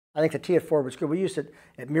I think the tee it forward was good. We used it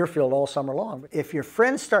at Muirfield all summer long. If your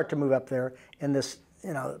friends start to move up there in this,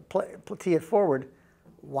 tee it forward,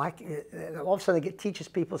 why? All of a sudden it teaches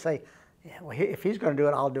people to say, yeah, well, if he's going to do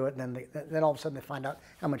it, I'll do it. And then all of a sudden they find out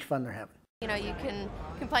how much fun they're having. You can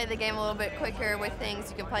play the game a little bit quicker with things.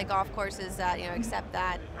 You can play golf courses that accept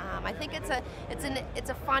that. I think it's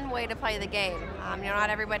a fun way to play the game. Not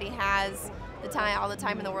everybody has all the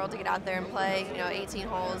time in the world to get out there and play 18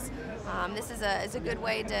 holes. This is a good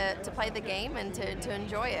way to play the game and to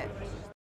enjoy it.